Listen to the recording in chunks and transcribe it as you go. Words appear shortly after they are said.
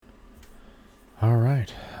All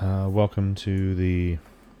right. Welcome to the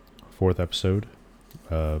fourth episode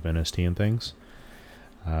of NST and Things.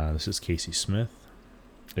 This is Casey Smith,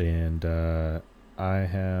 and I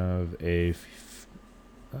have a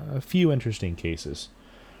few interesting cases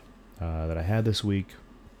that I had this week.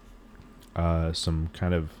 Some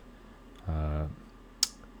kind of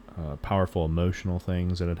powerful emotional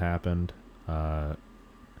things that had happened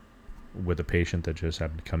with a patient that just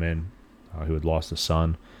happened to come in who had lost a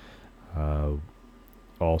son.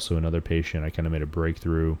 Also, another patient I kind of made a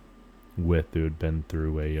breakthrough with who had been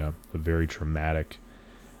through a very traumatic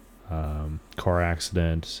car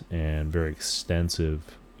accident and very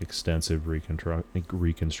extensive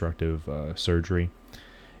reconstructive surgery,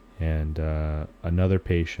 and another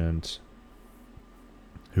patient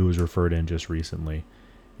who was referred in just recently,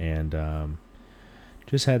 and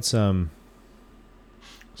just had some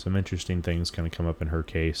interesting things kind of come up in her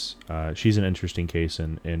case. She's an interesting case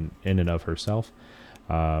in and of herself,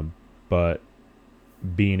 but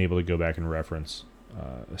being able to go back and reference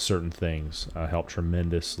certain things helped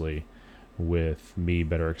tremendously with me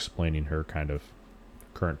better explaining her kind of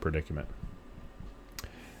current predicament.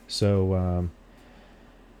 So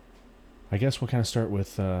I guess we'll kind of start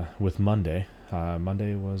with Monday.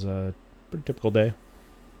 Monday was a pretty typical day,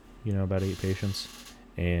 about 8 patients,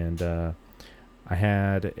 and I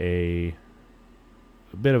had a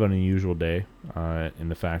bit of an unusual day in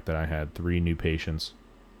the fact that I had 3 new patients,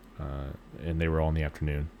 and they were all in the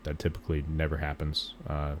afternoon. That typically never happens,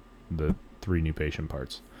 the 3 new patient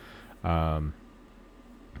parts.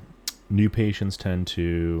 New patients tend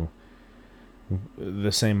to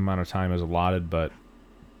the same amount of time as allotted, but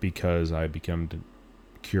because I become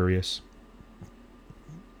curious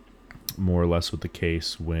more or less with the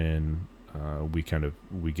case when we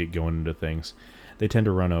get going into things, they tend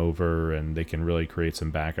to run over, and they can really create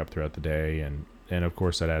some backup throughout the day, and of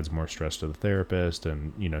course that adds more stress to the therapist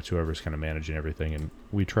and to whoever's kind of managing everything, and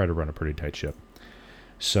we try to run a pretty tight ship.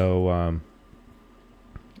 So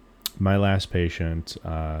my last patient,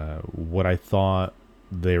 what I thought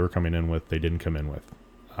they were coming in with, they didn't come in with.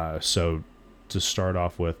 So to start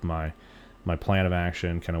off with, my plan of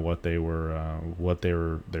action, kind of what they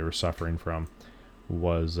were suffering from,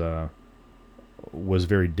 was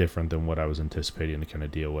very different than what I was anticipating to kind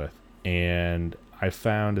of deal with. And I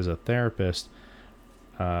found as a therapist,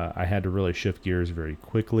 I had to really shift gears very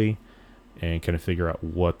quickly and kind of figure out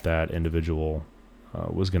what that individual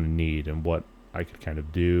was going to need and what I could kind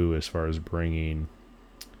of do as far as bringing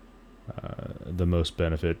the most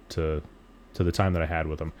benefit to the time that I had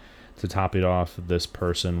with them. To top it off, this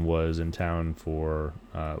person was in town for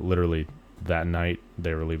literally that night.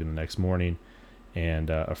 They were leaving the next morning,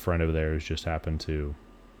 and a friend of theirs just happened to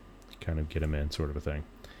kind of get him in, sort of a thing.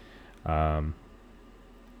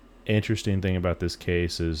 Interesting thing about this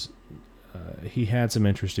case is he had some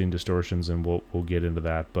interesting distortions, and we'll get into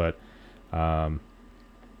that, but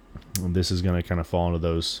this is going to kind of fall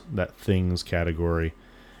into that things category.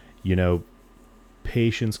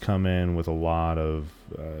 Patients come in with a lot of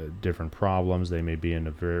different problems. They may be in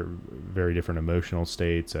a very, very different emotional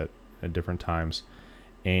states at different times.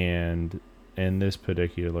 And in this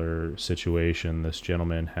particular situation, this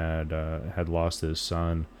gentleman had lost his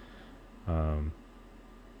son.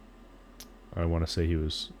 I want to say he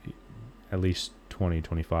was at least 20,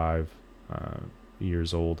 25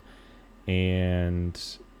 years old. And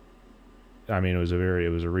I mean, it was a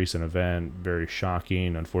recent event, very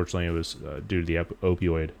shocking. Unfortunately, it was due to the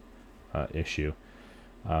opioid issue.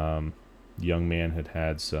 Young man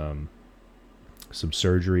had some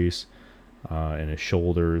surgeries in his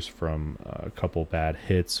shoulders from a couple bad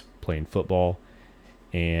hits playing football,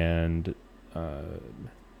 and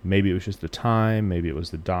maybe it was just the time, maybe it was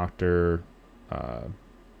the doctor,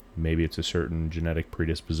 maybe it's a certain genetic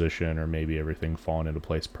predisposition, or maybe everything falling into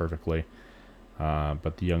place perfectly.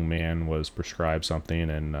 But the young man was prescribed something,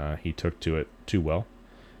 and he took to it too well,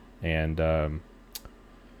 and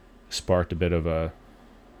sparked a bit of a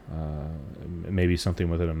maybe something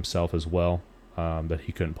within himself as well that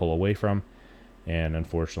he couldn't pull away from, and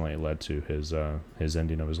unfortunately it led to his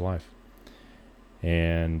ending of his life.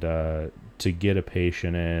 And to get a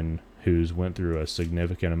patient in who's went through a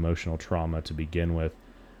significant emotional trauma to begin with,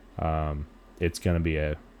 it's going to be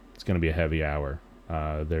a heavy hour.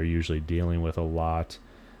 They're usually dealing with a lot,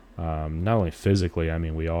 not only physically. I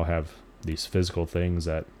mean, we all have these physical things,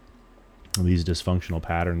 these dysfunctional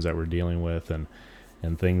patterns that we're dealing with, and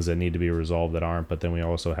things that need to be resolved that aren't. But then we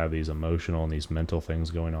also have these emotional and these mental things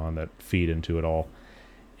going on that feed into it all.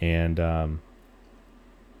 And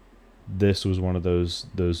this was one of those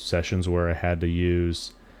sessions where I had to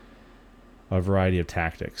use a variety of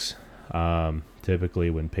tactics. Typically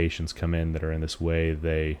when patients come in that are in this way,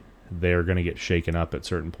 they're going to get shaken up at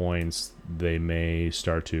certain points. They may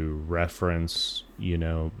start to reference,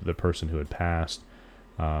 the person who had passed.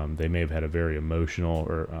 They may have had a very emotional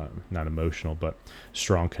or not emotional, but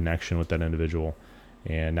strong connection with that individual.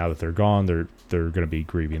 And now that they're gone, they're going to be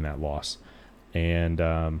grieving that loss.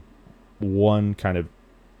 And one kind of,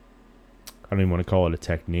 I don't even want to call it a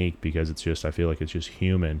technique because I feel like it's just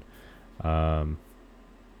human.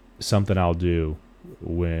 Something I'll do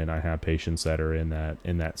when I have patients that are in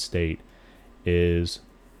that state is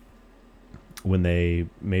when they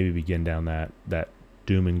maybe begin down that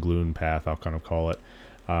doom and gloom path, I'll kind of call it,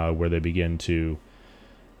 where they begin to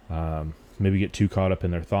maybe get too caught up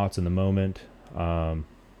in their thoughts in the moment.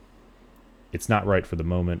 It's not right for the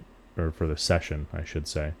moment, or for the session, I should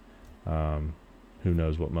say. Who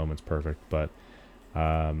knows what moment's perfect, but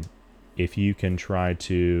if you can try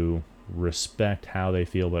to respect how they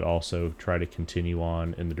feel, but also try to continue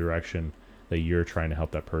on in the direction that you're trying to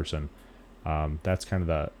help that person, that's kind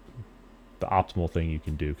of the optimal thing you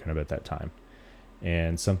can do kind of at that time.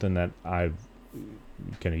 And something that I've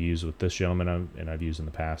kind of used with this gentleman and I've used in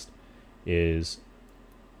the past is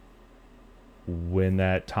when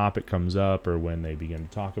that topic comes up, or when they begin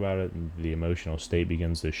to talk about it, and the emotional state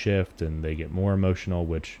begins to shift and they get more emotional,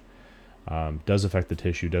 which does affect the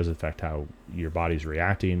tissue, does affect how your body's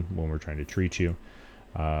reacting when we're trying to treat you.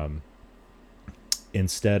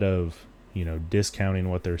 Instead of, discounting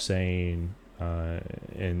what they're saying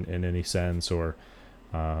in any sense, or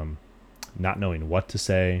not knowing what to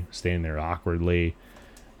say, standing there awkwardly,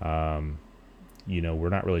 we're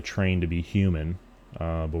not really trained to be human,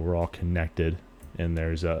 but we're all connected, and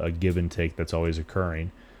there's a give and take that's always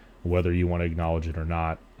occurring, whether you want to acknowledge it or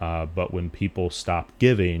not. But when people stop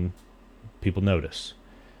giving, people notice.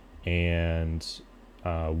 And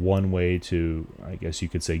one way to, I guess you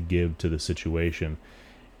could say, give to the situation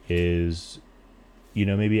is,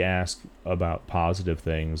 maybe ask about positive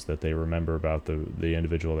things that they remember about the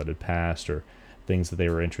individual that had passed, or things that they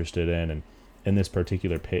were interested in. And in this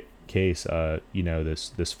particular case,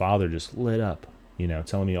 this father just lit up,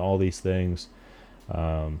 telling me all these things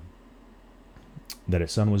that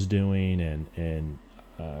his son was doing and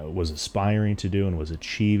was aspiring to do and was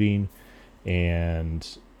achieving. And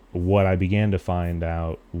what I began to find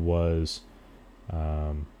out was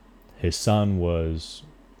his son was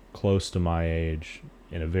close to my age,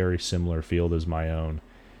 in a very similar field as my own.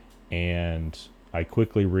 And I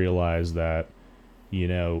quickly realized that,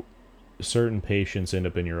 certain patients end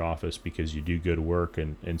up in your office because you do good work,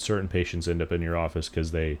 and certain patients end up in your office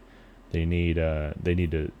because they need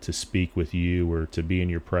to speak with you, or to be in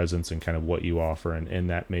your presence and kind of what you offer. And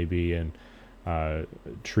that may be in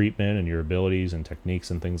treatment and your abilities and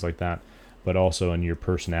techniques and things like that, but also in your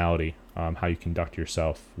personality, how you conduct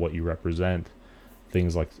yourself, what you represent,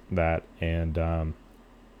 things like that. And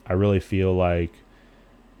I really feel like,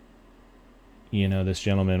 this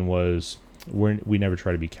gentleman we never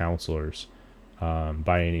try to be counselors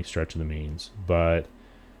by any stretch of the means, but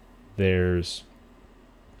there's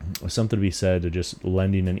something to be said to just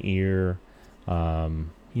lending an ear,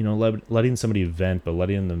 letting somebody vent, but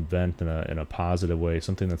letting them vent in a positive way,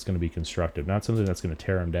 something that's going to be constructive, not something that's going to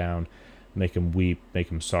tear them down, make them weep, make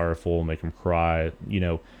them sorrowful, make them cry.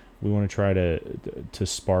 We want to try to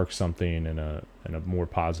spark something in a more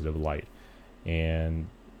positive light, and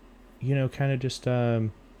kind of just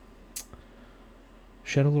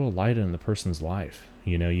shed a little light in the person's life.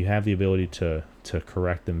 You have the ability to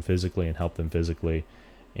correct them physically and help them physically,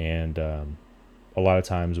 and a lot of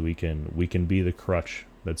times we can be the crutch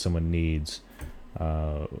that someone needs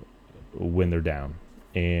when they're down,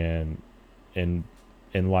 and in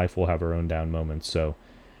life we'll have our own down moments. So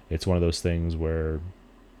it's one of those things where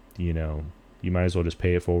you might as well just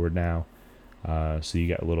pay it forward now, so you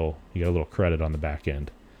got a little credit on the back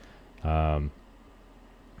end.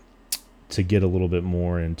 To get a little bit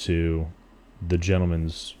more into the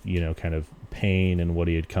gentleman's kind of pain and what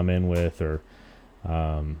he had come in with, or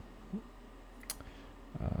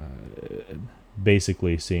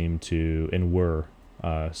basically seemed to, and were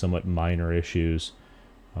somewhat minor issues,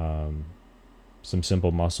 some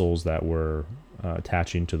simple muscles that were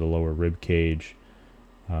attaching to the lower rib cage,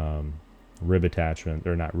 rib attachment,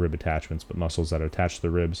 or not rib attachments, but muscles that are attached to the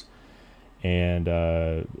ribs, and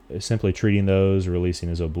simply treating those, releasing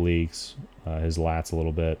his obliques, his lats a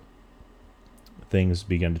little bit. Things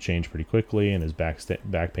began to change pretty quickly, and his back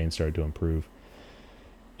pain started to improve.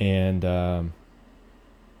 And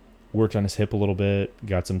worked on his hip a little bit,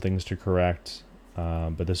 got some things to correct.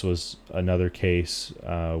 But this was another case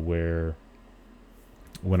where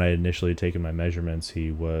when I initially taken my measurements, he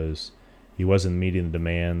was he wasn't meeting the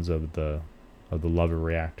demands of the Lover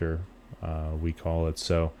reactor, we call it.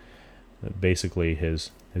 So basically,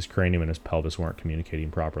 his cranium and his pelvis weren't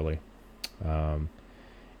communicating properly,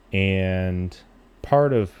 and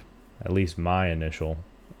part of at least my initial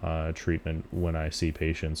treatment when I see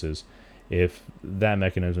patients is if that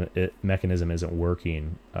mechanism isn't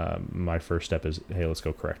working, my first step is, hey, let's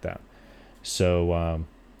go correct that. So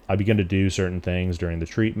I began to do certain things during the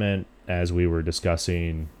treatment as we were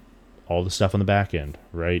discussing all the stuff on the back end,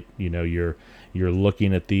 right? You're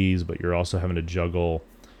looking at these, but you're also having to juggle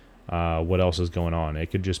what else is going on. It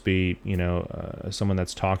could just be, someone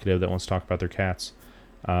that's talkative that wants to talk about their cats.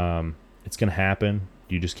 It's going to happen.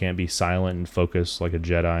 You just can't be silent and focus like a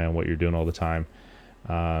Jedi on what you're doing all the time.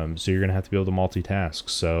 So you're going to have to be able to multitask.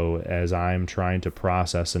 So as I'm trying to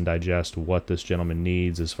process and digest what this gentleman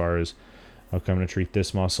needs as far as, okay, I'm going to treat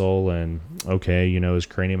this muscle, and okay, his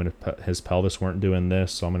cranium and his pelvis weren't doing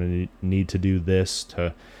this, so I'm going to need to do this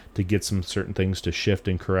to get some certain things to shift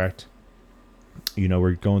and correct.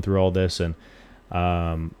 We're going through all this, and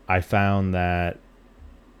I found that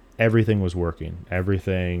everything was working.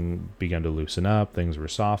 Everything began to loosen up. Things were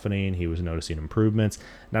softening. He was noticing improvements.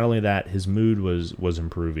 Not only that, his mood was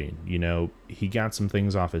improving. He got some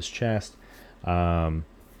things off his chest.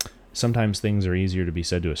 Sometimes things are easier to be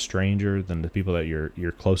said to a stranger than the people that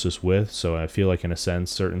you're closest with. So I feel like, in a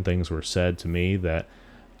sense, certain things were said to me that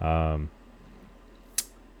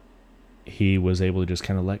he was able to just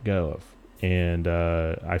kind of let go of. And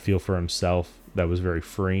I feel for himself that was very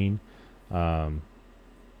freeing.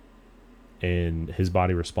 And his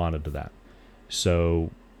body responded to that.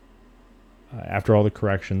 So after all the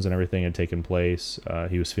corrections and everything had taken place,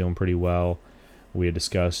 he was feeling pretty well. We had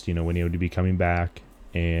discussed, when he would be coming back.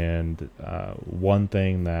 And one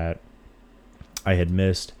thing that I had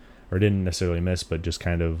missed, or didn't necessarily miss, but just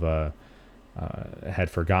kind of had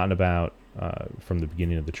forgotten about from the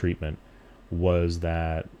beginning of the treatment, was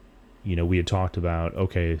that, we had talked about,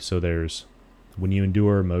 okay, so there's, when you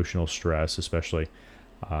endure emotional stress, especially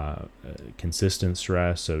consistent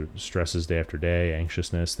stress, so stresses day after day,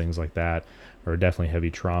 anxiousness, things like that, or definitely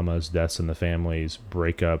heavy traumas, deaths in the families,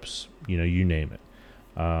 breakups, you name it.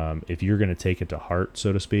 If you're going to take it to heart,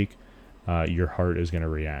 so to speak, your heart is going to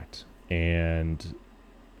react. And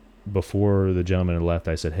before the gentleman had left,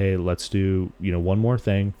 I said, hey, let's do, one more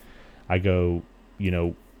thing. I go,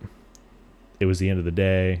 it was the end of the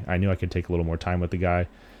day. I knew I could take a little more time with the guy.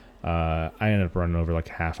 I ended up running over like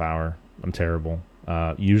a half hour. I'm terrible.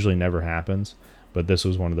 Usually never happens, but this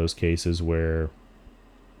was one of those cases where,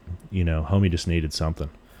 homie just needed something.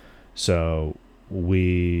 So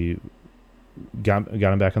we got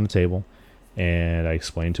him back on the table, and I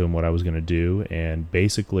explained to him what I was going to do. And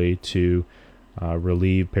basically, to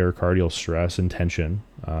relieve pericardial stress and tension,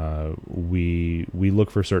 we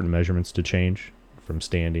look for certain measurements to change from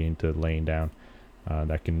standing to laying down.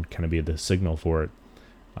 That can kind of be the signal for it.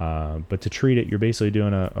 But to treat it, you're basically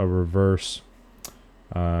doing a reverse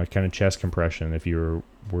kind of chest compression if you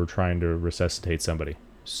were trying to resuscitate somebody.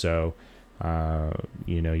 So,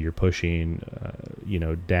 you're pushing,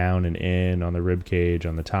 down and in on the rib cage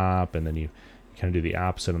on the top, and then you kind of do the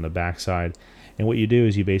opposite on the backside. And what you do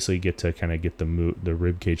is you basically get to kind of get the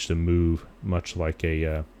rib cage to move much like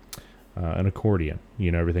an accordion.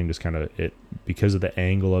 Everything just kind of, because of the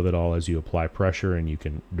angle of it all, as you apply pressure and you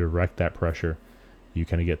can direct that pressure, you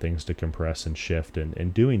kind of get things to compress and shift. And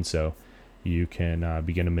in doing so, you can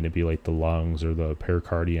begin to manipulate the lungs or the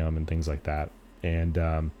pericardium and things like that.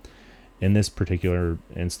 And in this particular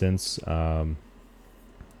instance, I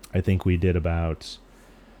think we did about,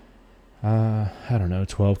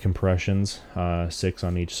 12 compressions, 6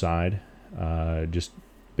 on each side. Just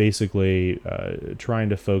basically trying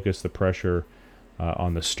to focus the pressure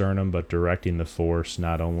on the sternum, but directing the force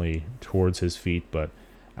not only towards his feet, but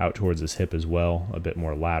out towards his hip as well, a bit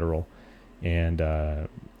more lateral. And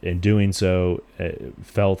in doing so, it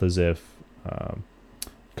felt as if a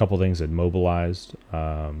couple things had mobilized.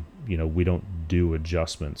 We don't do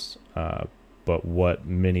adjustments, but what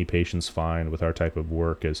many patients find with our type of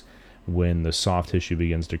work is when the soft tissue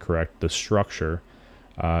begins to correct, the structure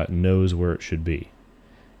knows where it should be,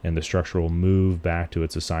 and the structure will move back to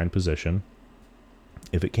its assigned position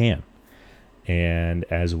if it can. And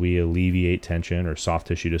as we alleviate tension or soft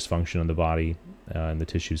tissue dysfunction in the body, and the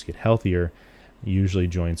tissues get healthier, usually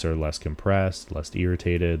joints are less compressed, less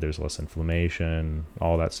irritated, there's less inflammation,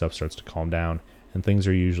 all that stuff starts to calm down, and things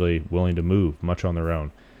are usually willing to move much on their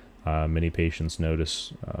own. Many patients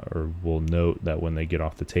notice or will note that when they get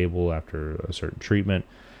off the table after a certain treatment,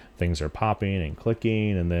 things are popping and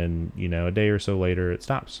clicking, and then, a day or so later it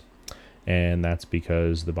stops. And that's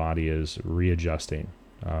because the body is readjusting.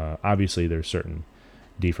 Obviously, there's certain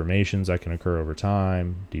deformations that can occur over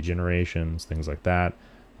time, degenerations, things like that.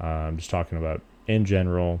 I'm just talking about in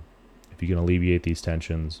general. If you can alleviate these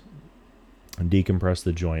tensions and decompress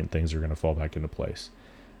the joint, things are going to fall back into place.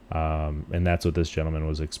 And that's what this gentleman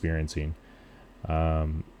was experiencing.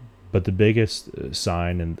 But the biggest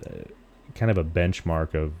sign and kind of a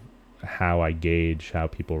benchmark of how I gauge how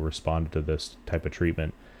people responded to this type of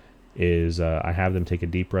treatment is I have them take a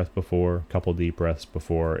deep breath before, a couple deep breaths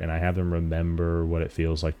before, and I have them remember what it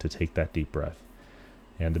feels like to take that deep breath.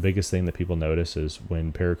 And the biggest thing that people notice is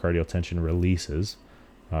when pericardial tension releases,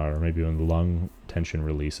 or maybe when the lung tension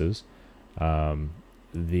releases,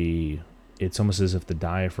 it's almost as if the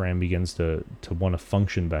diaphragm begins to want to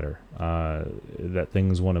function better, that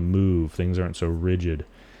things want to move, things aren't so rigid,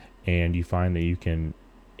 and you find that you can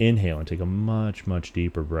inhale and take a much, much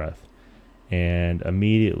deeper breath. And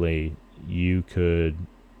immediately you could,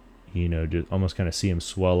 just almost kind of see him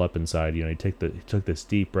swell up inside. He took this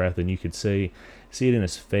deep breath, and you could see it in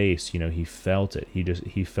his face. He felt it.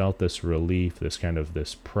 He felt this relief, this kind of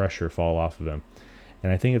this pressure fall off of him.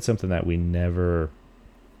 And I think it's something that we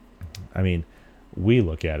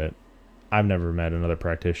look at it. I've never met another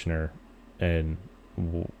practitioner, and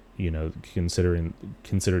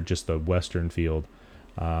consider just the Western field,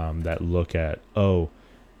 that look at,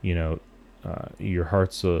 your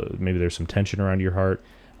heart's maybe there's some tension around your heart.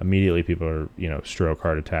 Immediately people are, stroke,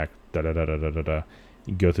 heart attack, da da da da da da da.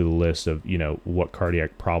 You go through the list of, what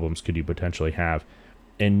cardiac problems could you potentially have,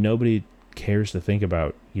 and nobody cares to think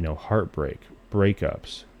about, heartbreak,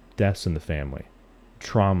 breakups, deaths in the family,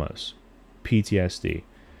 traumas, PTSD.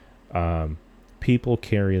 People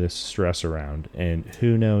carry this stress around, and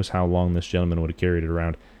who knows how long this gentleman would have carried it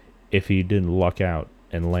around if he didn't luck out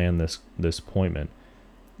and land this appointment,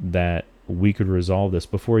 that we could resolve this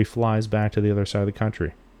before he flies back to the other side of the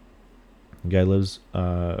country. The guy lives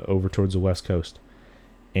over towards the West Coast,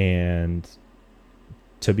 and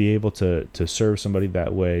to be able to serve somebody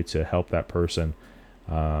that way, to help that person,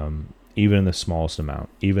 even in the smallest amount,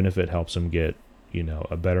 even if it helps him get,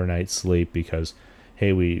 a better night's sleep, because,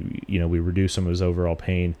 hey, we reduce some of his overall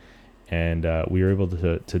pain, and we were able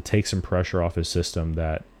to take some pressure off his system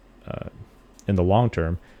that, in the long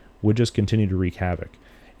term, would just continue to wreak havoc.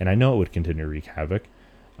 And I know it would continue to wreak havoc,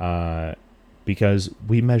 because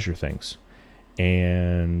we measure things.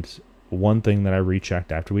 And one thing that I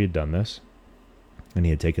rechecked after we had done this, and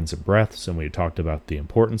he had taken some breaths, and we had talked about the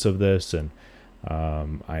importance of this, and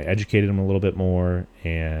I educated him a little bit more,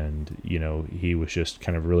 and he was just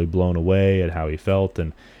kind of really blown away at how he felt.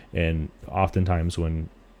 And oftentimes when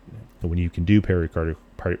you can do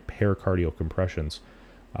pericardial compressions,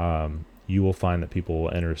 you will find that people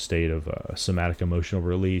will enter a state of somatic emotional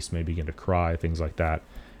release, may begin to cry, things like that.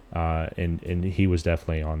 And he was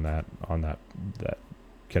definitely on that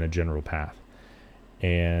kind of general path.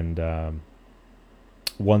 And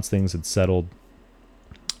once things had settled,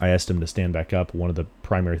 I asked him to stand back up. One of the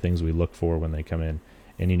primary things we look for when they come in,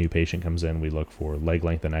 any new patient comes in, we look for leg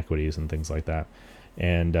length inequities and things like that.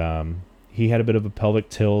 And he had a bit of a pelvic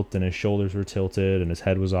tilt, and his shoulders were tilted, and his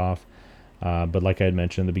head was off. But like I had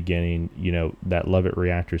mentioned in the beginning, that Levitt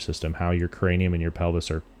reactor system, how your cranium and your pelvis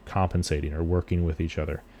are compensating or working with each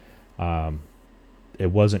other.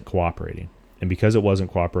 It wasn't cooperating. And because it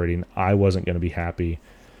wasn't cooperating, I wasn't going to be happy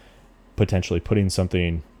potentially putting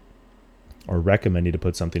something or recommending to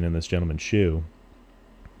put something in this gentleman's shoe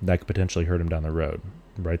that could potentially hurt him down the road,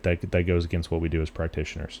 right? That goes against what we do as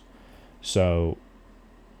practitioners. So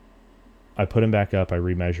I put him back up. I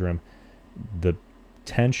remeasure him. The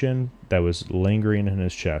tension that was lingering in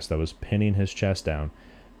his chest, that was pinning his chest down,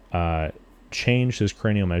 changed his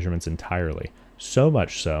cranial measurements entirely. So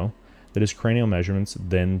much so that his cranial measurements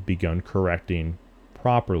then begun correcting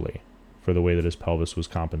properly for the way that his pelvis was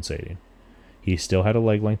compensating. He still had a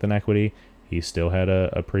leg length inequity. He still had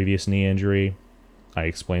a previous knee injury. I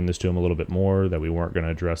explained this to him a little bit more, that we weren't going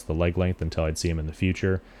to address the leg length until I'd see him in the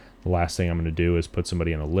future. The last thing I'm going to do is put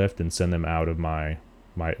somebody in a lift and send them out of my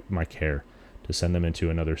care, to send them into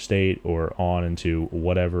another state or on into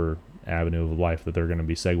whatever avenue of life that they're going to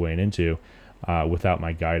be segueing into, without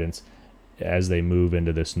my guidance as they move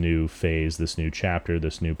into this new phase, this new chapter,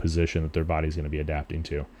 this new position that their body's going to be adapting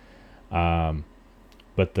to.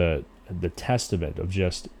 But the testament of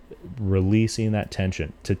just releasing that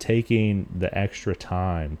tension, to taking the extra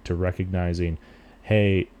time, to recognizing,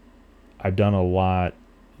 hey, I've done a lot.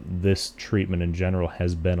 This treatment in general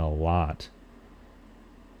has been a lot,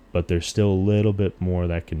 but there's still a little bit more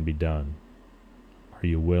that can be done. Are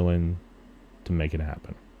you willing to make it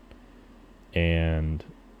happen? And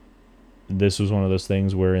this was one of those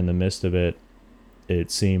things where in the midst of it,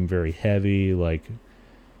 it seemed very heavy, like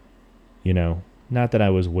Not that I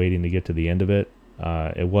was waiting to get to the end of it.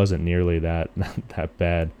 It wasn't nearly that that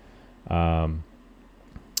bad. Um,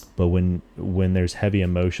 but when there's heavy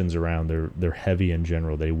emotions around, they're heavy in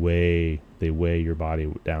general. They weigh your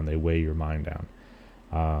body down. They weigh your mind down.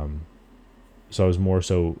 So I was more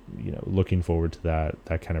so looking forward to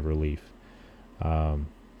that kind of relief. But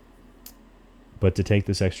to take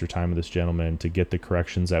this extra time with this gentleman, to get the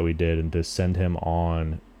corrections that we did, and to send him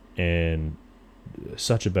on in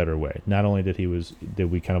such a better way. Not only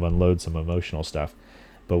did we kind of unload some emotional stuff,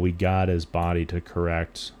 but we got his body to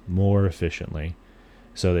correct more efficiently,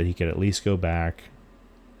 so that he could at least go back,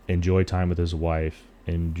 enjoy time with his wife,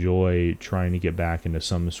 enjoy trying to get back into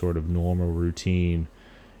some sort of normal routine.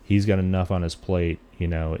 He's got enough on his plate,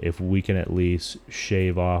 if we can at least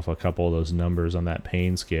shave off a couple of those numbers on that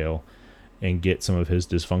pain scale and get some of his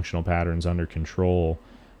dysfunctional patterns under control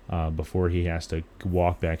before he has to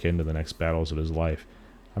walk back into the next battles of his life.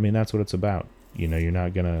 I mean, that's what it's about. You're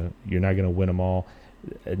not gonna win them all.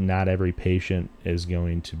 Not every patient is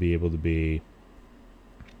going to be able to be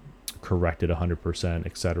corrected 100%,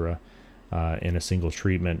 etc., in a single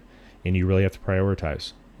treatment, and you really have to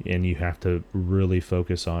prioritize, and you have to really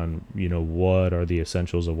focus on what are the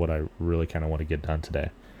essentials of what I really kind of want to get done today.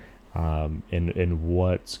 And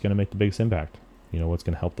what's going to make the biggest impact, what's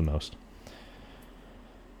going to help the most.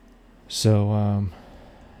 So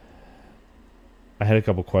I had a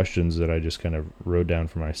couple questions that I just kind of wrote down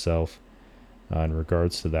for myself in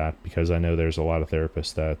regards to that, because I know there's a lot of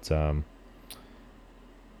therapists that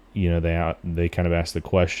they kind of ask the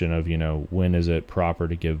question of when is it proper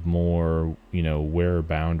to give more, where are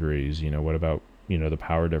boundaries, what about the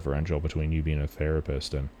power differential between you being a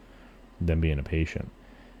therapist and them being a patient.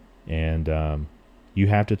 And you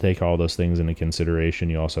have to take all those things into consideration.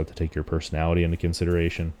 You also have to take your personality into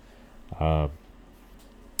consideration.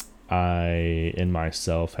 I, in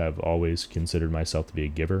myself, have always considered myself to be a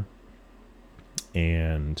giver.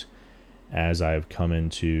 And as I've come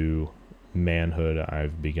into manhood,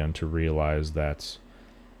 I've begun to realize that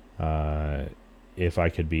if I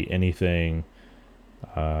could be anything,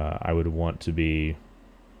 I would want to be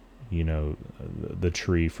the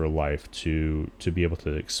tree for life, to be able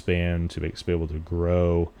to expand, to be able to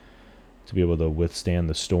grow, to be able to withstand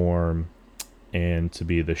the storm, and to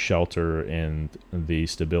be the shelter and the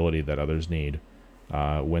stability that others need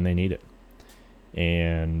when they need it.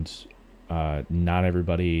 And not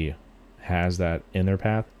everybody has that in their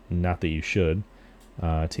path. Not that you should,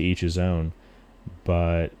 to each his own.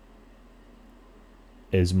 But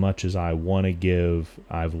as much as I want to give,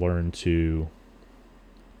 I've learned to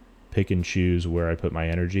pick and choose where I put my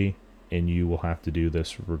energy, and you will have to do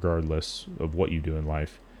this regardless of what you do in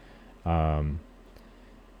life. And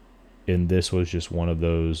this was just one of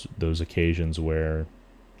those occasions where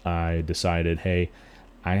I decided, hey,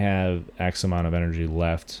 I have X amount of energy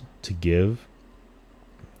left to give,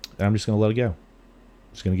 and I'm just going to let it go. I'm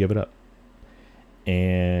just going to give it up.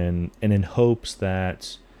 And in hopes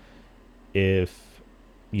that if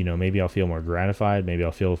maybe I'll feel more gratified, maybe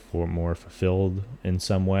I'll feel more fulfilled in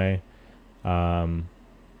some way. But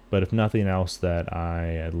if nothing else, that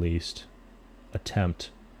I at least attempt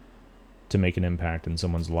to make an impact in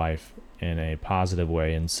someone's life in a positive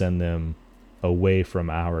way and send them away from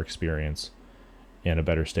our experience in a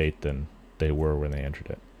better state than they were when they entered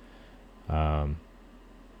it. Now,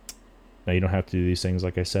 you don't have to do these things,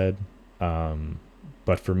 like I said.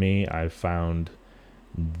 But for me, I've found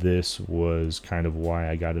this was kind of why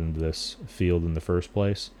I got into this field in the first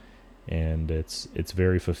place. And it's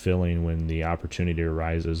very fulfilling when the opportunity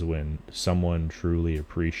arises, when someone truly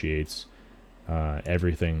appreciates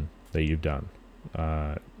everything that you've done.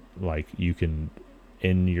 Like, you can,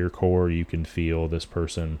 in your core, you can feel this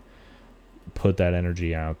person put that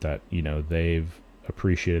energy out, that they've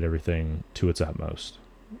appreciated everything to its utmost,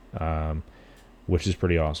 which is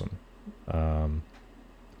pretty awesome.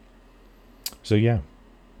 So yeah,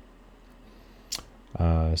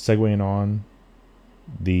 segueing on,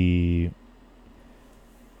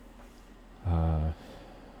 I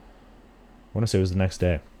want to say it was the next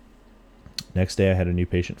day. Next day, I had a new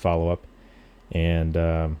patient follow up,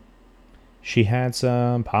 and she had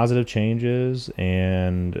some positive changes,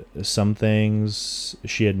 and some things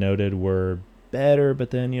she had noted were better,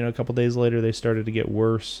 but then a couple days later they started to get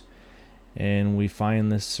worse. And we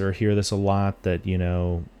find this, or hear this a lot, that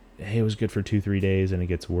hey, it was good for 2-3 days and it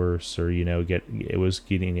gets worse, or it was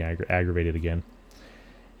getting aggravated again.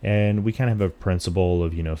 And we kind of have a principle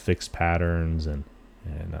of fixed patterns and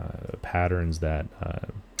patterns that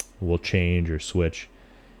will change or switch.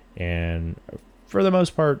 And for the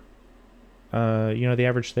most part, the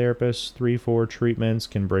average therapist, 3-4 treatments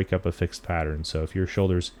can break up a fixed pattern. So if your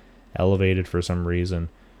shoulder's elevated for some reason,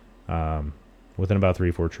 within about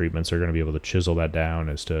 3-4 treatments, they're going to be able to chisel that down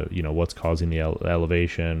as to, what's causing the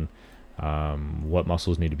elevation, what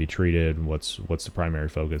muscles need to be treated, what's the primary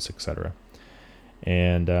focus, etc.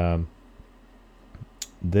 And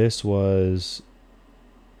this was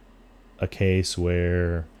a case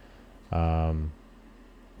where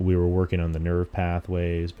we were working on the nerve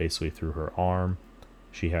pathways basically through her arm.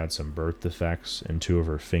 She had some birth defects in 2 of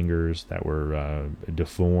her fingers that were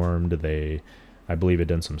deformed. I believe, had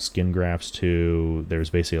done some skin grafts too. There's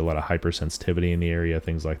basically a lot of hypersensitivity in the area,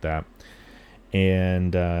 things like that.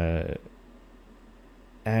 And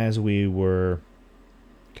as we were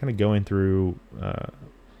kind of going through,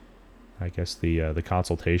 I guess the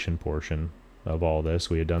consultation portion of all this,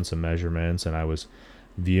 we had done some measurements, and I was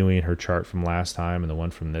viewing her chart from last time and the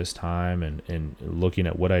one from this time, and looking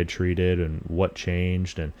at what I treated and what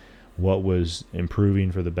changed and what was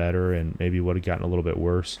improving for the better and maybe what had gotten a little bit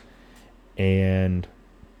worse. And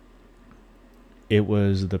it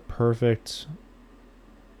was the perfect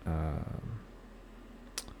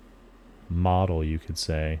model, you could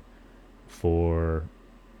say, for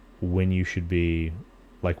when you should be,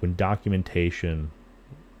 like when documentation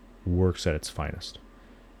works at its finest.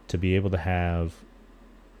 To be able to have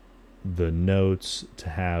the notes, to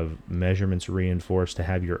have measurements reinforced, to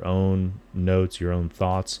have your own notes, your own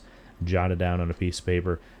thoughts jotted down on a piece of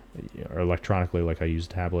paper or electronically, like I use a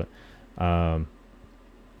tablet.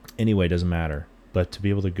 Anyway, it doesn't matter. But to be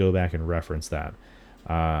able to go back and reference that,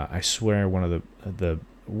 I swear one of the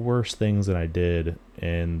worst things that I did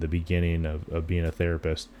in the beginning of being a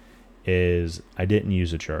therapist is I didn't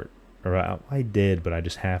use a chart. Or I did, but I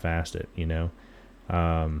just half-assed it,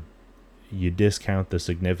 You discount the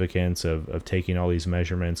significance of taking all these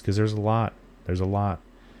measurements because there's a lot.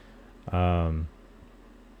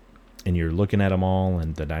 And you're looking at them all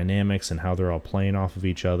and the dynamics and how they're all playing off of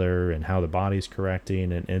each other and how the body's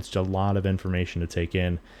correcting. And it's a lot of information to take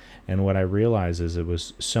in. And what I realized is it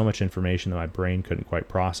was so much information that my brain couldn't quite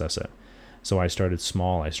process it. So I started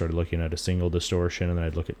small. I started looking at a single distortion, and then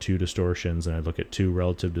I'd look at 2 distortions, and I'd look at 2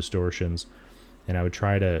 relative distortions. And I would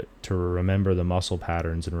try to remember the muscle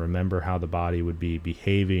patterns and remember how the body would be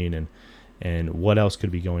behaving and what else could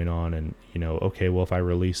be going on. And, okay, well, if I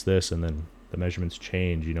release this and then the measurements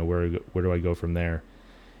change, where do I go from there?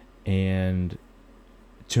 And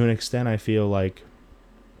to an extent, I feel like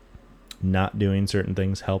not doing certain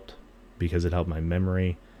things helped because it helped my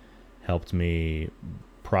memory, helped me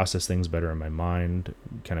process things better in my mind,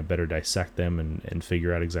 kind of better dissect them and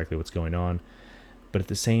figure out exactly what's going on. But at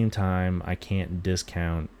the same time, I can't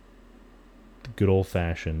discount the good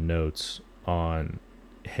old-fashioned notes on,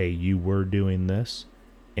 hey, you were doing this,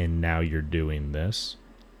 and now you're doing this,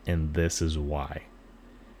 and this is why.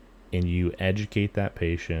 And you educate that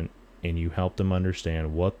patient, and you help them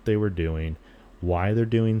understand what they were doing, why they're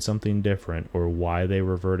doing something different, or why they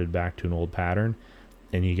reverted back to an old pattern,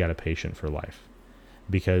 and you got a patient for life.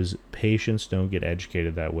 Because patients don't get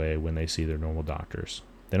educated that way when they see their normal doctors.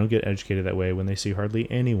 They don't get educated that way when they see hardly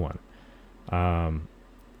anyone.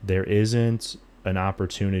 There isn't an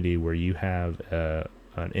opportunity where you have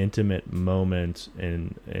an intimate moment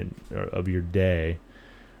of your day.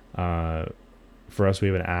 For us, we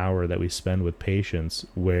have an hour that we spend with patients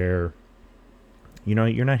where,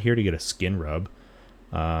 you're not here to get a skin rub.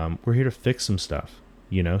 We're here to fix some stuff,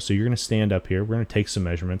 So you're going to stand up here. We're going to take some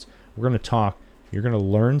measurements. We're going to talk. You're going to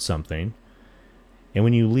learn something. And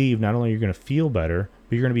when you leave, not only are you going to feel better,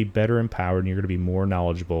 but you're going to be better empowered and you're going to be more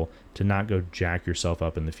knowledgeable to not go jack yourself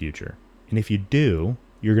up in the future. And if you do,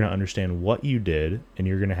 you're going to understand what you did and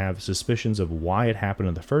you're going to have suspicions of why it happened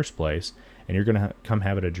in the first place. And you're going to come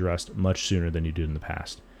have it addressed much sooner than you did in the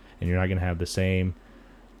past. And you're not going to have the same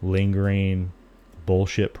lingering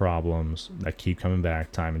bullshit problems that keep coming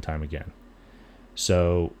back time and time again.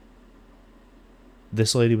 So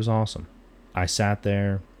this lady was awesome. I sat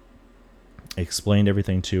there, explained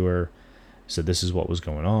everything to her, said this is what was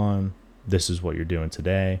going on, this is what you're doing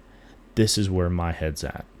today, this is where my head's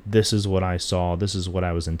at, this is what I saw, this is what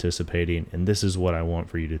I was anticipating, and this is what I want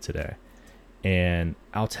for you to today. And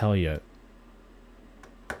I'll tell you,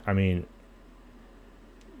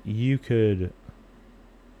 you could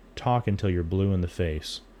talk until you're blue in the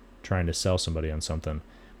face trying to sell somebody on something,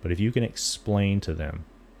 but if you can explain to them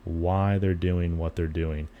why they're doing what they're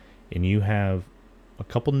doing, and you have a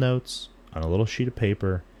couple notes on a little sheet of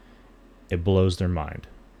paper, it blows their mind.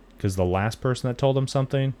 Because the last person that told them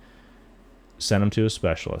something sent them to a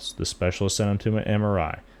specialist. The specialist sent them to an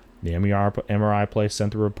MRI. The MRI place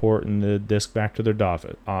sent the report and the disc back to their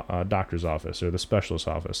doctor's office or the specialist's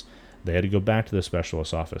office. They had to go back to the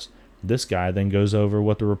specialist's office. This guy then goes over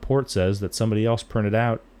what the report says that somebody else printed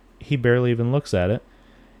out he barely even looks at it,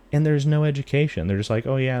 and there's no education. They're just like,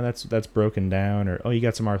 oh yeah, that's broken down, or oh, you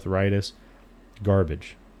got some arthritis.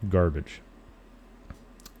 Garbage.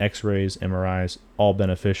 X-rays, MRIs, all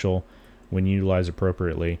beneficial when utilized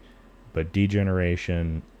appropriately, but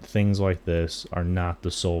degeneration, things like this are not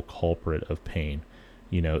the sole culprit of pain.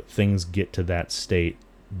 Things get to that state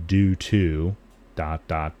due to ...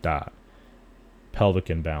 pelvic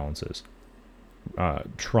imbalances,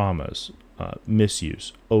 traumas,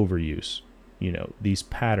 misuse, overuse, these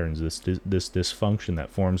patterns, this dysfunction that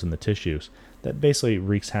forms in the tissues that basically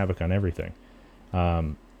wreaks havoc on everything.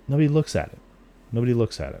 Nobody looks at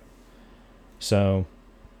it. So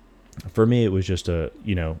for me, it was just a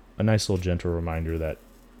nice little gentle reminder that,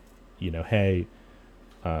 hey,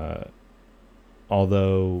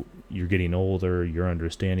 although you're getting older, you're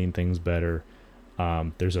understanding things better,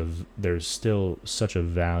 there's still such a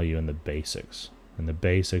value in the basics,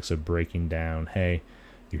 of breaking down, hey,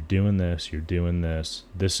 you're doing this,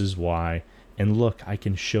 this is why, and look, I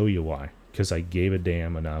can show you why, because I gave a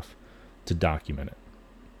damn enough to document it.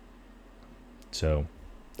 So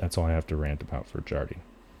that's all I have to rant about for Jardy.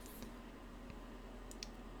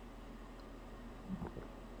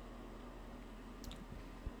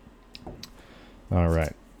 All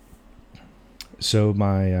right. So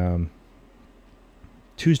my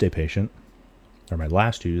Tuesday patient, or my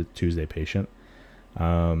last Tuesday patient,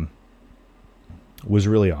 was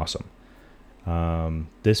really awesome.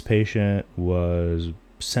 This patient was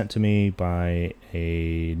sent to me by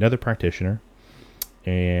another practitioner,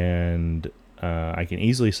 and I can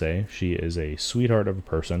easily say she is a sweetheart of a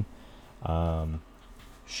person.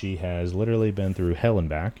 She has literally been through hell and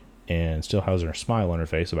back, and still has her smile on her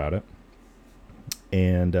face about it.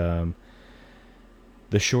 And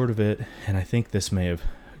the short of it, and I think this may have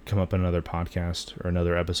come up in another podcast or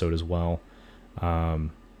another episode as well,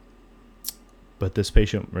 but this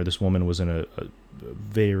patient, or this woman, was in a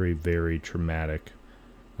very, very traumatic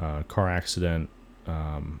car accident.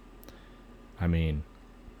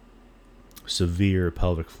 Severe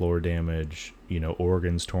pelvic floor damage,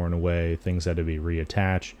 organs torn away, things had to be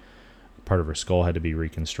reattached, part of her skull had to be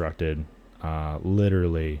reconstructed,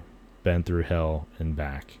 literally been through hell and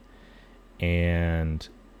back. And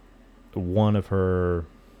one of her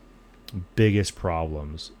biggest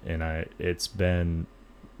problems, and it's been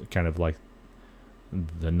kind of like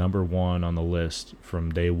the number one on the list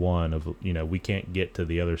from day one of, we can't get to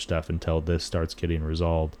the other stuff until this starts getting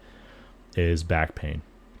resolved, is back pain.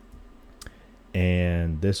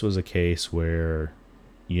 And this was a case where,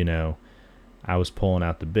 I was pulling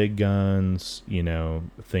out the big guns,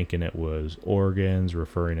 thinking it was organs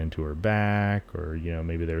referring into her back, or,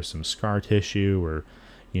 maybe there's some scar tissue, or,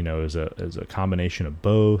 as a combination of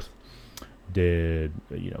both. Did,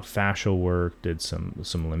 fascial work, did some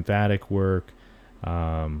lymphatic work,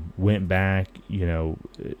 went back,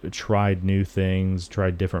 tried new things,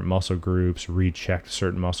 tried different muscle groups, rechecked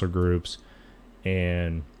certain muscle groups,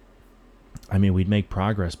 and we'd make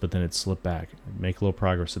progress, but then it'd slip back. Make a little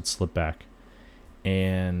progress, it'd slip back.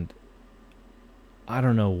 And I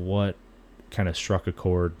don't know what kind of struck a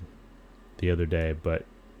chord the other day, but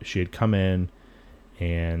she had come in,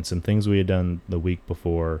 and some things we had done the week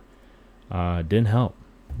before didn't help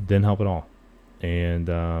at all. And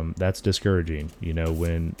that's discouraging,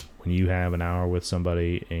 when you have an hour with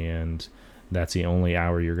somebody and that's the only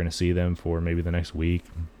hour you're going to see them for maybe the next week,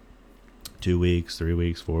 2 weeks, 3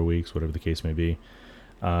 weeks, 4 weeks, whatever the case may be.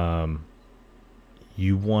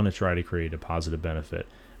 You want to try to create a positive benefit.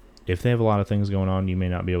 If they have a lot of things going on, you may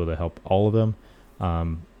not be able to help all of them,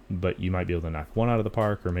 but you might be able to knock one out of the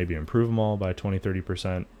park, or maybe improve them all by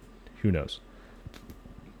 20-30%. Who knows?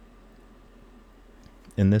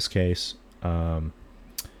 In this case,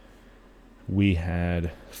 we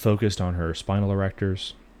had focused on her spinal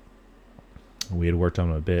erectors. We had worked on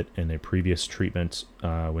them a bit in a previous treatment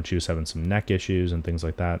when she was having some neck issues and things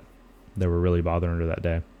like that were really bothering her that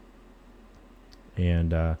day.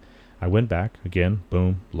 And I went back again,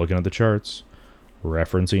 boom, looking at the charts,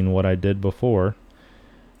 referencing what I did before.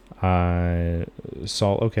 I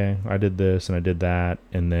saw, okay, I did this and I did that,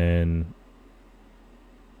 and then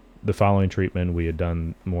the following treatment, we had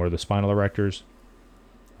done more of the spinal erectors,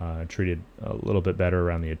 treated a little bit better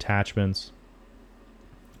around the attachments,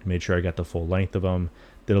 made sure I got the full length of them,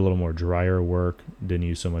 did a little more drier work, didn't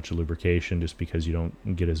use so much lubrication just because you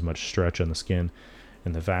don't get as much stretch on the skin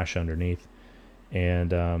and the fascia underneath.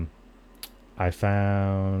 And that's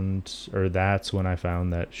when I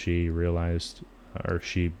found that she realized, or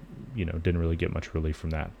she, didn't really get much relief from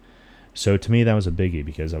that. So to me, that was a biggie,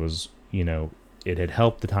 because I was, it had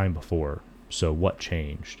helped the time before. So what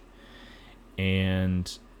changed?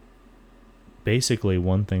 And basically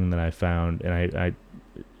one thing that I found, and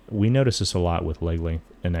we notice this a lot with leg length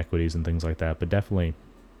inequities and things like that, but definitely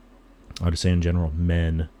I would say in general,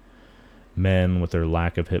 men with their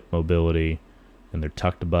lack of hip mobility and their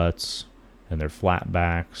tucked butts and their flat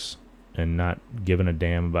backs and not giving a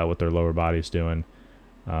damn about what their lower body's doing,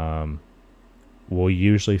 we'll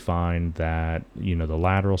usually find that, the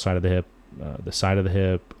lateral side of the hip, the side of the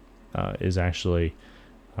hip is actually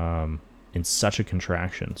in such a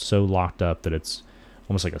contraction, so locked up that it's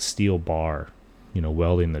almost like a steel bar,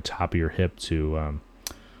 welding the top of your hip to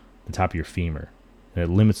the top of your femur. And it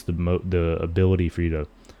limits the ability for you to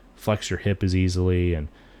flex your hip as easily, and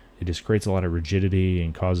it just creates a lot of rigidity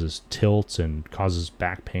and causes tilts and causes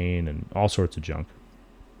back pain and all sorts of junk.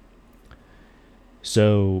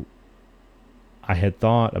 So I had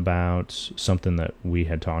thought about something that we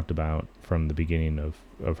had talked about from the beginning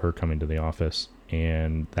of her coming to the office,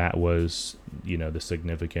 and that was, the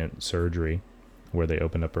significant surgery where they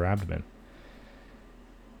opened up her abdomen.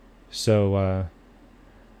 So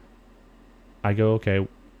I go, okay,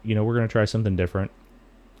 we're going to try something different.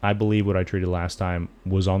 I believe what I treated last time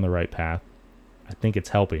was on the right path. I think it's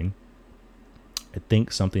helping. I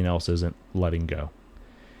think something else isn't letting go.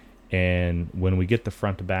 And when we get the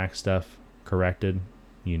front to back stuff corrected,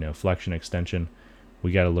 flexion, extension,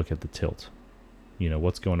 we got to look at the tilt.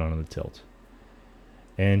 What's going on in the tilt.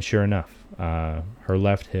 And sure enough, her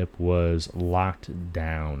left hip was locked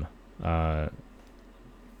down.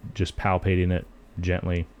 Just palpating it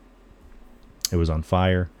gently. It was on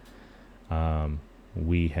fire. I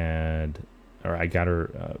got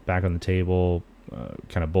her back on the table,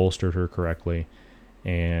 kind of bolstered her correctly,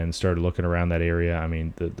 and started looking around that area. I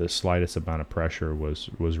mean, the slightest amount of pressure was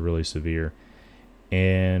really severe.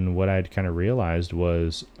 And what I'd kind of realized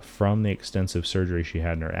was from the extensive surgery she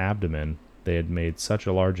had in her abdomen, they had made such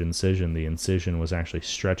a large incision, the incision was actually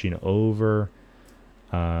stretching over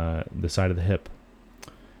the side of the hip.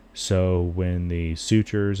 So when the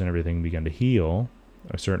sutures and everything began to heal,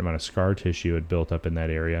 a certain amount of scar tissue had built up in that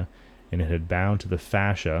area, and it had bound to the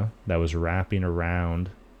fascia that was wrapping around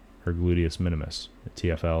her gluteus minimus,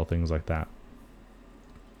 TFL, things like that.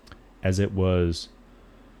 As it was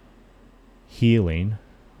healing,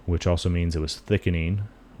 which also means it was thickening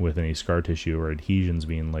with any scar tissue or adhesions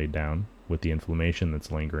being laid down with the inflammation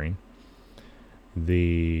that's lingering,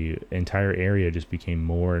 the entire area just became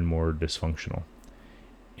more and more dysfunctional.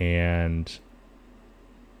 And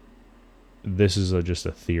this is just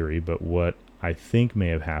a theory, but what I think may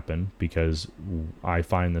have happened, because I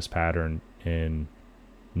find this pattern in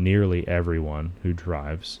nearly everyone who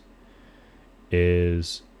drives,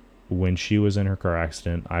 is when she was in her car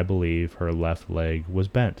accident, I believe her left leg was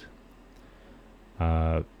bent.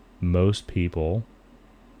 Most people,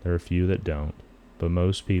 there are a few that don't, but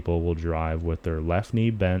most people will drive with their left knee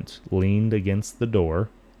bent, leaned against the door,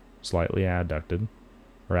 slightly abducted.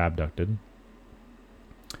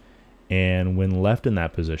 And when left in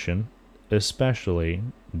that position, especially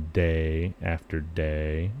day after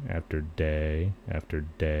day after day after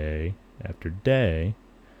day after day,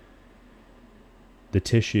 the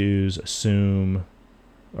tissues assume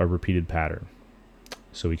a repeated pattern.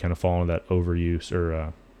 So we kind of fall into that overuse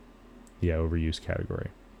category.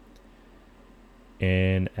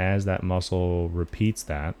 And as that muscle repeats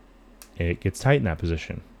that, it gets tight in that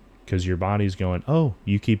position because your body's going, oh,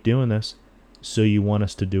 you keep doing this, so you want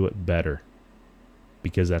us to do it better,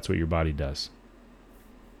 because that's what your body does.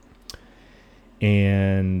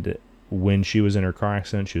 And when she was in her car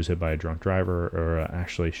accident, she was hit by a drunk driver, or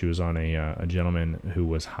actually she was on a gentleman who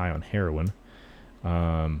was high on heroin.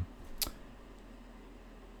 I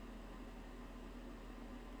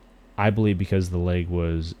believe because the leg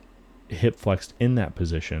was hip flexed in that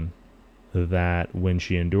position, that when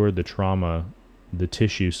she endured the trauma, the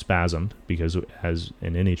tissue spasmed, because as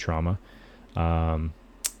in any trauma,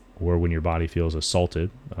 or when your body feels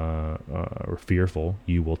assaulted or fearful,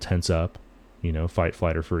 you will tense up, fight,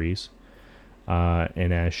 flight, or freeze.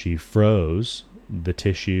 And as she froze, the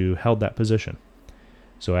tissue held that position.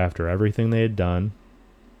 So after everything they had done,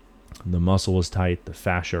 the muscle was tight, the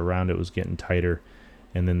fascia around it was getting tighter,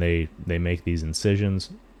 and then they make these incisions.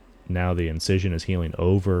 Now the incision is healing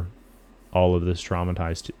over all of this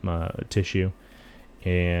traumatized tissue.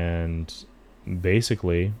 And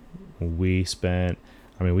basically, we spent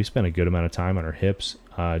a good amount of time on her hips,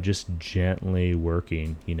 just gently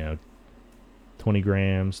working, 20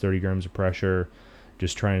 grams, 30 grams of pressure,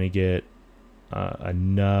 just trying to get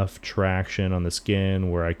enough traction on the skin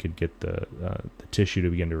where I could get the tissue to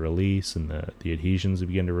begin to release and the adhesions to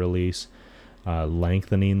begin to release,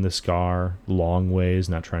 lengthening the scar long ways,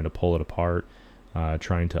 not trying to pull it apart,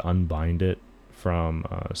 trying to unbind it from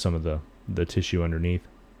some of the the tissue underneath.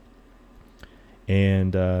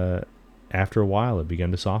 And after a while, it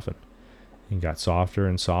began to soften. It got softer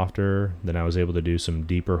and softer. Then I was able to do some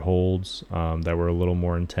deeper holds that were a little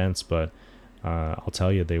more intense, but I'll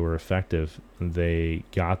tell you, they were effective. They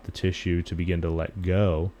got the tissue to begin to let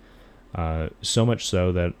go, so much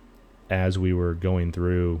so that as we were going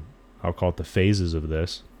through, I'll call it the phases of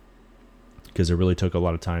this, because it really took a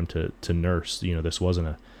lot of time to nurse. You know, this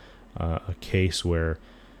wasn't a case where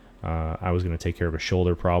I was going to take care of a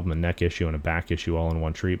shoulder problem, a neck issue, and a back issue all in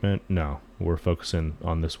one treatment. No, we're focusing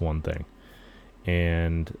on this one thing.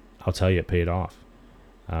 And I'll tell you, it paid off.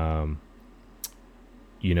 You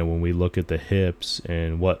know, when we look at the hips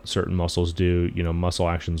and what certain muscles do, you know, muscle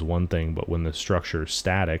action's one thing, but when the structure is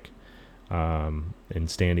static and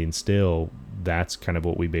standing still, that's kind of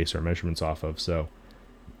what we base our measurements off of. So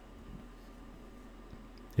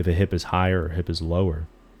if a hip is higher or a hip is lower,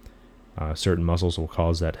 certain muscles will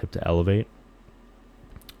cause that hip to elevate.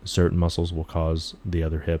 Certain muscles will cause the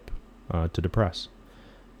other hip to depress.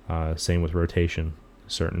 Same with rotation.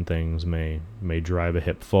 Certain things may drive a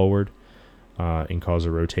hip forward and cause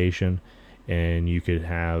a rotation, and you could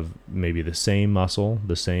have maybe the same muscle,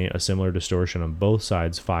 a similar distortion on both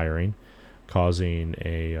sides firing, causing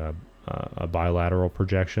a bilateral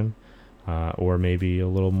projection, or maybe a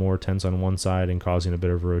little more tense on one side and causing a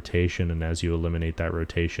bit of rotation. And as you eliminate that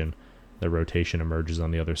rotation, the rotation emerges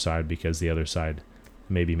on the other side because the other side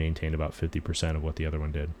maybe maintained about 50% of what the other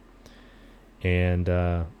one did. And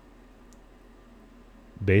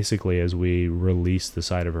basically, as we released the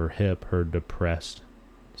side of her hip, her depressed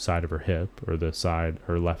side of her hip, or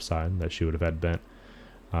her left side that she would have had bent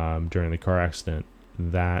during the car accident,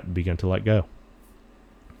 that began to let go.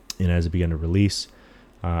 And as it began to release,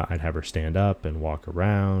 I'd have her stand up and walk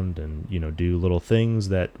around and, you know, do little things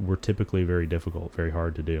that were typically very difficult, very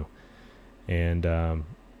hard to do. And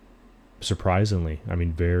surprisingly, I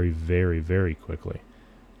mean, very, very, very quickly,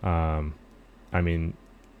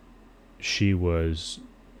 she was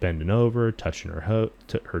bending over, touching her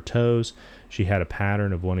toes. She had a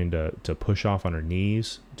pattern of wanting to push off on her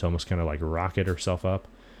knees to almost kind of like rocket herself up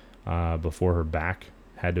before her back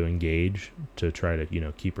had to engage to try to, you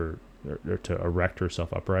know, keep her or to erect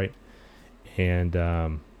herself upright.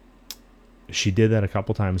 And she did that a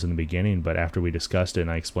couple times in the beginning, but after we discussed it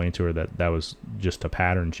and I explained to her that was just a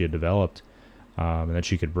pattern she had developed and that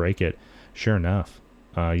she could break it, sure enough,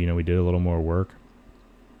 you know, we did a little more work.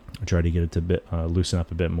 I tried to get it to loosen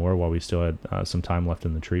up a bit more while we still had some time left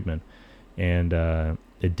in the treatment. And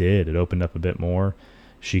it did. It opened up a bit more.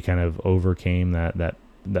 She kind of overcame that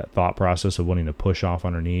thought process of wanting to push off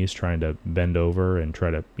on her knees, trying to bend over and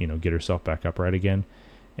try to, you know, get herself back upright again.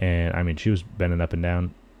 And I mean, she was bending up and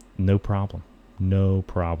down, no problem.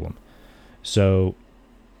 So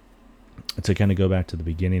to kind of go back to the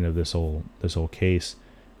beginning of this whole case,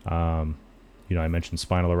 you know, I mentioned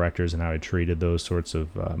spinal erectors and how I treated those sorts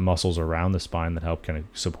of muscles around the spine that help kind of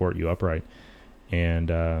support you upright. And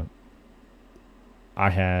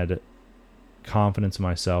I had confidence in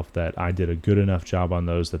myself that I did a good enough job on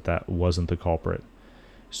those that wasn't the culprit.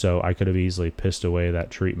 So I could have easily pissed away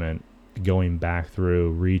that treatment, going back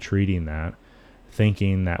through, retreating that,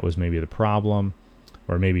 thinking that was maybe the problem,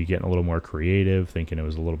 or maybe getting a little more creative, thinking it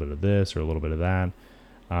was a little bit of this or a little bit of that.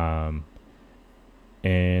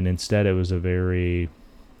 And instead it was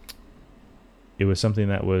something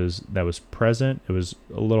that was present. It was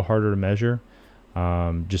a little harder to measure,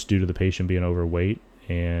 just due to the patient being overweight.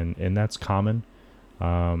 And that's common.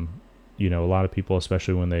 You know, a lot of people,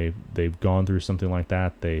 especially when they've gone through something like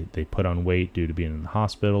that, they put on weight due to being in the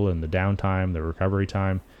hospital and the downtime, the recovery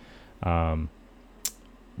time.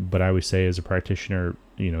 But I always say, as a practitioner,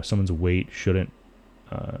 you know, someone's weight shouldn't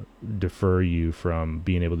defer you from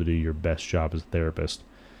being able to do your best job as a therapist.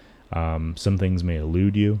 Some things may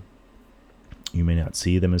elude you. You may not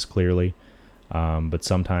see them as clearly, but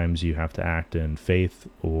sometimes you have to act in faith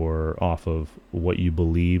or off of what you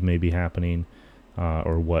believe may be happening,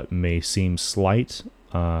 or what may seem slight,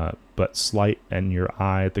 but slight in your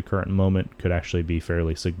eye at the current moment could actually be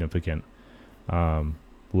fairly significant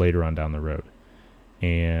later on down the road.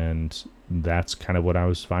 And that's kind of what I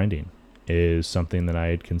was finding, is something that I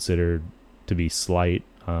had considered to be slight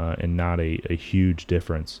and not a huge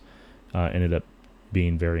difference ended up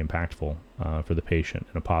being very impactful for the patient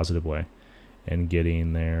in a positive way, and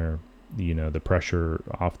getting their, you know, the pressure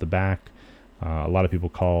off the back. A lot of people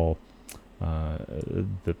call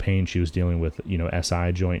the pain she was dealing with, you know,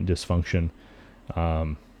 SI joint dysfunction,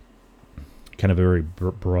 kind of a very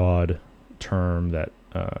broad term that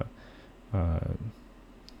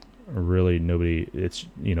really nobody, it's,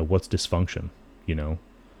 you know, what's dysfunction, you know,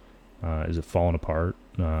 Is it falling apart?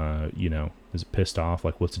 Is it pissed off?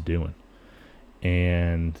 Like, what's it doing?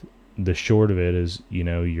 And the short of it is,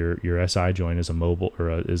 your SI joint is a mobile or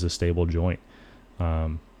is a stable joint.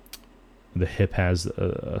 The hip has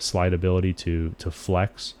a slight ability to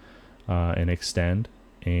flex and extend,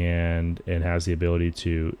 and it has the ability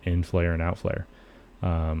to inflare and outflare.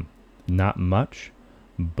 Not much,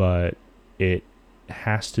 but it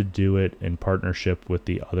has to do it in partnership with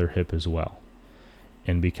the other hip as well.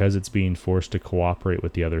 And because it's being forced to cooperate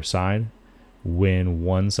with the other side, when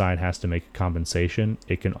one side has to make a compensation,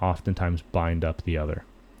 it can oftentimes bind up the other.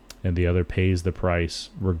 And the other pays the price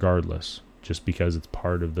regardless, just because it's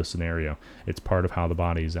part of the scenario. It's part of how the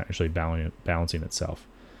body is actually balancing itself.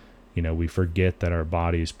 We forget that our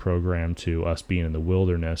body is programmed to us being in the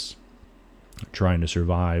wilderness, trying to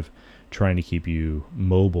survive, trying to keep you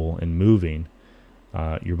mobile and moving.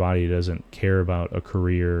 Your body doesn't care about a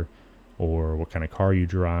career or what kind of car you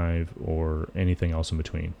drive or anything else in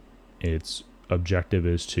between. Its objective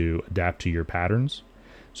is to adapt to your patterns.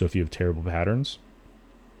 So if you have terrible patterns,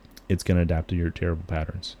 it's going to adapt to your terrible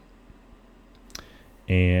patterns.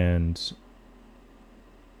 And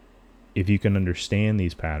if you can understand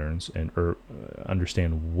these patterns or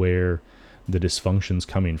understand where the dysfunction's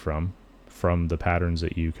coming from the patterns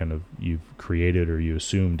that you've created or you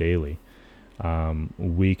assume daily,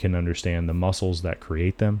 we can understand the muscles that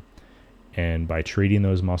create them. And by treating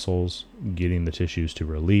those muscles, getting the tissues to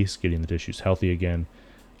release, getting the tissues healthy again,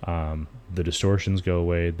 the distortions go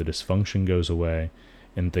away, the dysfunction goes away,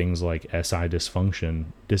 and things like SI dysfunction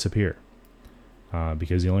disappear.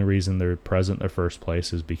 Because the only reason they're present in the first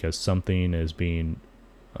place is because something is being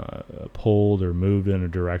pulled or moved in a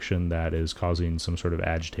direction that is causing some sort of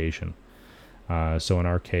agitation. So in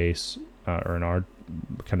our case, or in our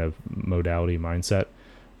kind of modality mindset,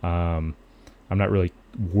 I'm not really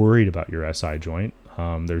worried about your SI joint.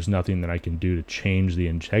 There's nothing that I can do to change the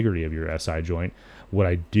integrity of your SI joint. What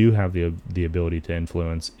I do have the ability to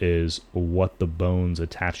influence is what the bones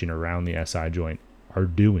attaching around the SI joint are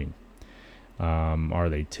doing. Are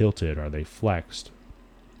they tilted? Are they flexed?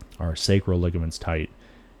 Are sacral ligaments tight?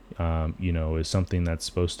 Is something that's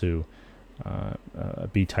supposed to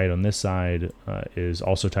be tight on this side is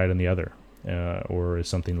also tight on the other, or is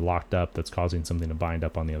something locked up that's causing something to bind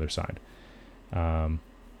up on the other side.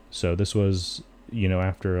 So this was,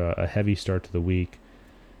 after a heavy start to the week.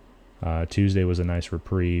 Tuesday was a nice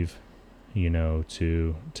reprieve,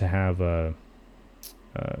 to have a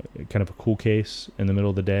kind of a cool case in the middle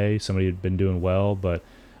of the day. Somebody had been doing well, but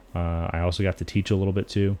I also got to teach a little bit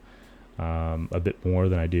too, a bit more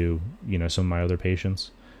than I do, some of my other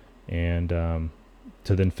patients, and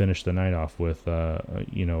to then finish the night off with,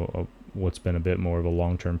 what's been a bit more of a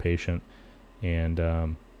long-term patient,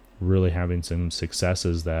 and really having some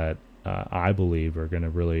successes that I believe are going to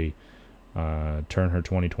really turn her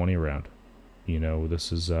 2020 around.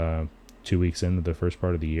 This is 2 weeks into the first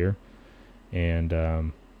part of the year, and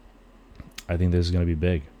I think this is going to be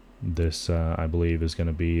big. This, I believe, is going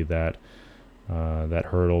to be that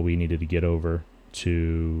hurdle we needed to get over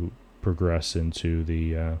to progress into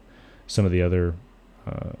the some of the other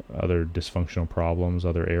dysfunctional problems,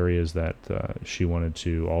 other areas that she wanted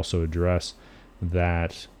to also address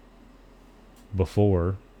that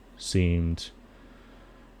before seemed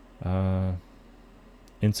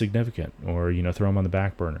insignificant, or throw them on the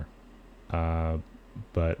back burner.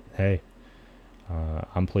 But hey,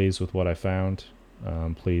 I'm pleased with what I found.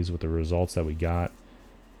 I'm pleased with the results that we got,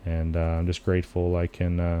 and I'm just grateful I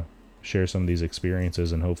can share some of these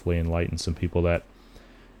experiences and hopefully enlighten some people that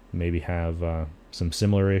maybe have some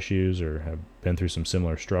similar issues or have been through some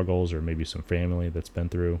similar struggles, or maybe some family that's been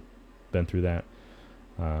through that.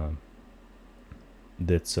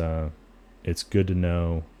 It's good to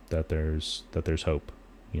know that there's hope.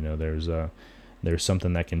 There's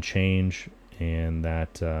something that can change, and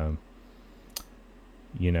that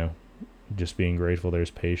just being grateful there's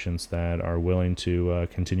patients that are willing to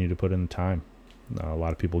continue to put in the time. A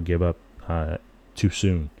lot of people give up too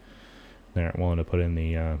soon. They aren't willing to put in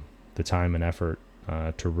the time and effort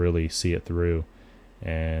to really see it through,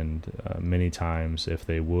 and many times, if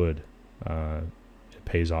they would, it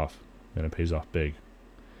pays off, and it pays off big.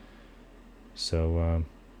 So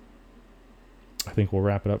I think we'll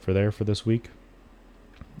wrap it up for this week.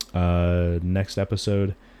 Next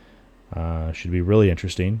episode should be really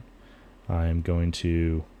interesting. I'm going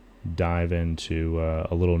to dive into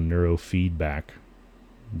a little neurofeedback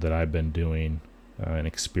that I've been doing and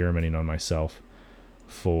experimenting on myself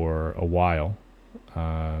for a while,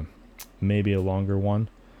 maybe a longer one.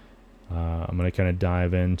 I'm going to kind of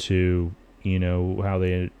dive into, how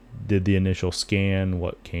they did the initial scan,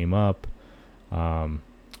 what came up,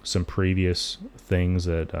 some previous things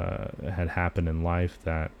that had happened in life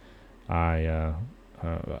that I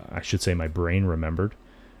should say my brain remembered.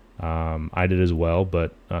 I did as well,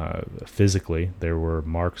 but physically there were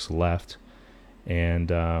marks left,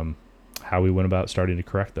 and how we went about starting to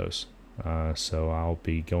correct those. So I'll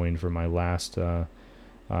be going for my last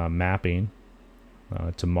mapping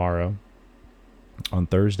tomorrow on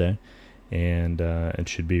Thursday, and it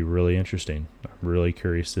should be really interesting. I'm really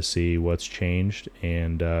curious to see what's changed,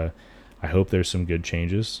 and I hope there's some good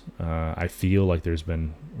changes. I feel like there's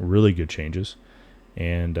been really good changes,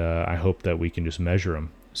 and I hope that we can just measure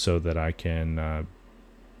them so that I can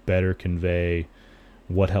better convey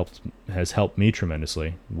what has helped me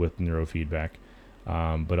tremendously with neurofeedback,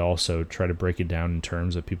 but also try to break it down in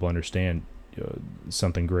terms that people understand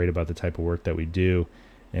something great about the type of work that we do,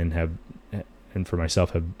 and for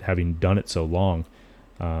myself, having done it so long,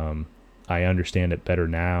 I understand it better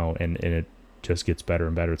now, and it just gets better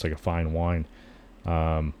and better. It's like a fine wine.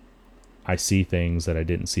 I see things that I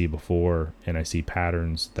didn't see before, and I see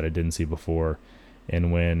patterns that I didn't see before.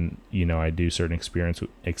 And when, I do certain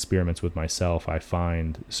experiments with myself, I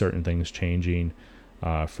find certain things changing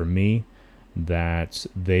for me that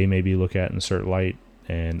they maybe look at in a certain light,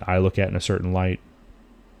 and I look at in a certain light.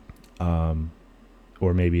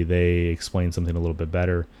 Or maybe they explain something a little bit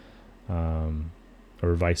better, or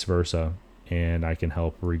vice versa, and I can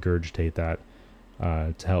help regurgitate that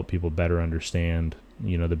to help people better understand,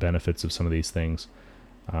 the benefits of some of these things.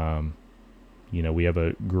 We have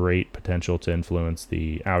a great potential to influence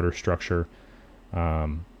the outer structure,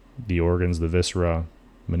 the organs, the viscera,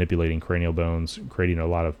 manipulating cranial bones, creating a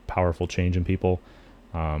lot of powerful change in people.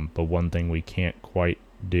 But one thing we can't quite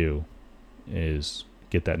do is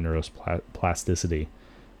get that neuroplasticity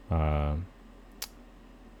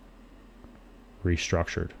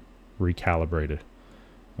restructured, recalibrated,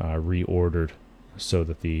 reordered, so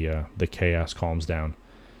that the chaos calms down.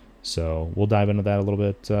 So we'll dive into that a little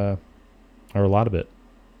bit, or a lot of it,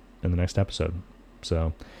 in the next episode.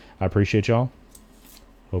 So I appreciate y'all.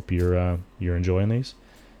 Hope you're enjoying these,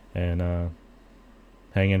 and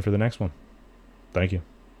hang in for the next one. Thank you.